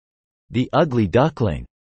The Ugly Duckling.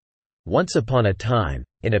 Once upon a time,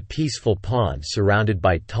 in a peaceful pond surrounded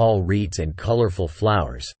by tall reeds and colorful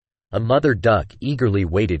flowers, a mother duck eagerly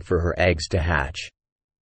waited for her eggs to hatch.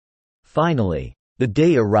 Finally, the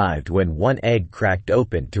day arrived when one egg cracked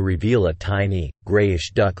open to reveal a tiny,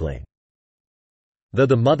 grayish duckling. Though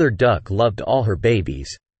the mother duck loved all her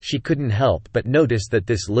babies, she couldn't help but notice that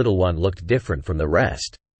this little one looked different from the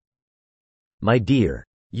rest. "My dear,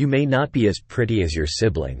 you may not be as pretty as your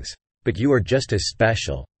siblings, but you are just as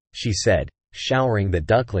special," she said, showering the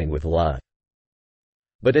duckling with love.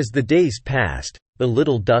 But as the days passed, the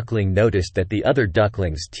little duckling noticed that the other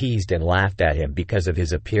ducklings teased and laughed at him because of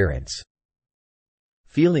his appearance.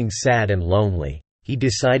 Feeling sad and lonely, he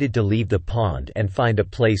decided to leave the pond and find a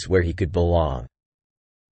place where he could belong.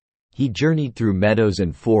 He journeyed through meadows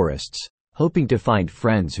and forests, hoping to find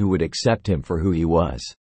friends who would accept him for who he was.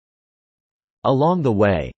 Along the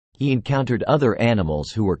way, he encountered other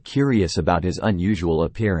animals who were curious about his unusual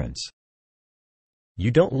appearance.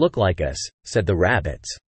 "You don't look like us," said the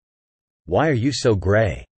rabbits. "Why are you so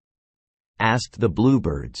gray?" asked the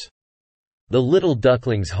bluebirds. The little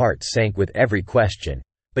duckling's heart sank with every question,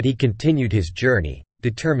 but he continued his journey,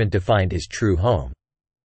 determined to find his true home.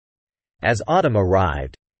 As autumn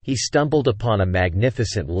arrived, he stumbled upon a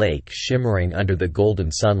magnificent lake shimmering under the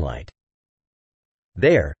golden sunlight.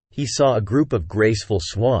 There, he saw a group of graceful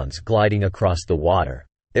swans gliding across the water,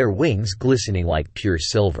 their wings glistening like pure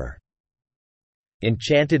silver.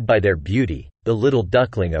 Enchanted by their beauty, the little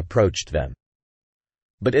duckling approached them.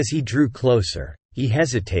 But as he drew closer, he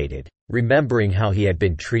hesitated, remembering how he had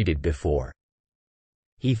been treated before.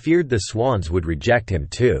 He feared the swans would reject him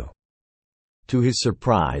too. To his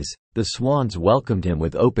surprise, the swans welcomed him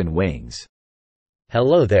with open wings.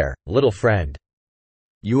 "Hello there, little friend.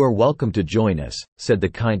 You are welcome to join us," said the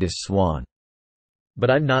kindest swan.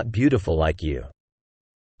 "But I'm not beautiful like you."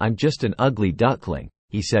 "I'm just an ugly duckling,"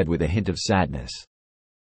 he said with a hint of sadness.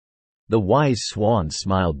 The wise swan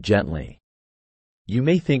smiled gently. "You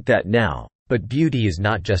may think that now, but beauty is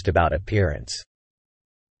not just about appearance.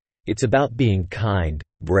 It's about being kind,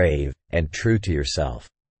 brave, and true to yourself.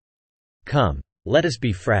 Come, let us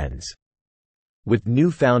be friends." With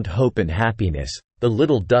newfound hope and happiness, the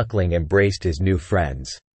little duckling embraced his new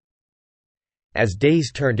friends. As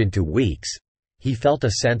days turned into weeks, he felt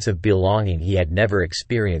a sense of belonging he had never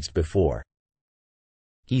experienced before.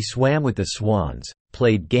 He swam with the swans,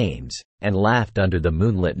 played games, and laughed under the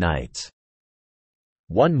moonlit nights.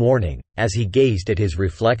 One morning, as he gazed at his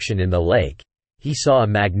reflection in the lake, he saw a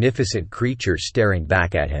magnificent creature staring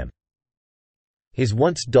back at him. His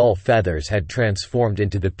once dull feathers had transformed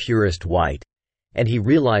into the purest white, and he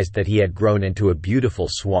realized that he had grown into a beautiful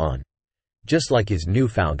swan, just like his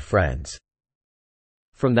newfound friends.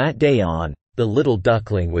 From that day on, the little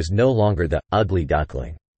duckling was no longer the ugly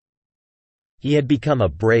duckling. He had become a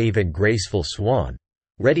brave and graceful swan,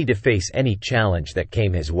 ready to face any challenge that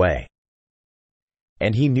came his way.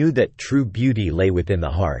 And he knew that true beauty lay within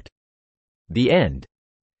the heart. The end.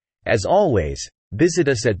 As always, visit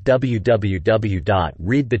us at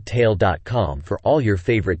www.readthetale.com for all your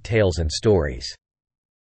favorite tales and stories.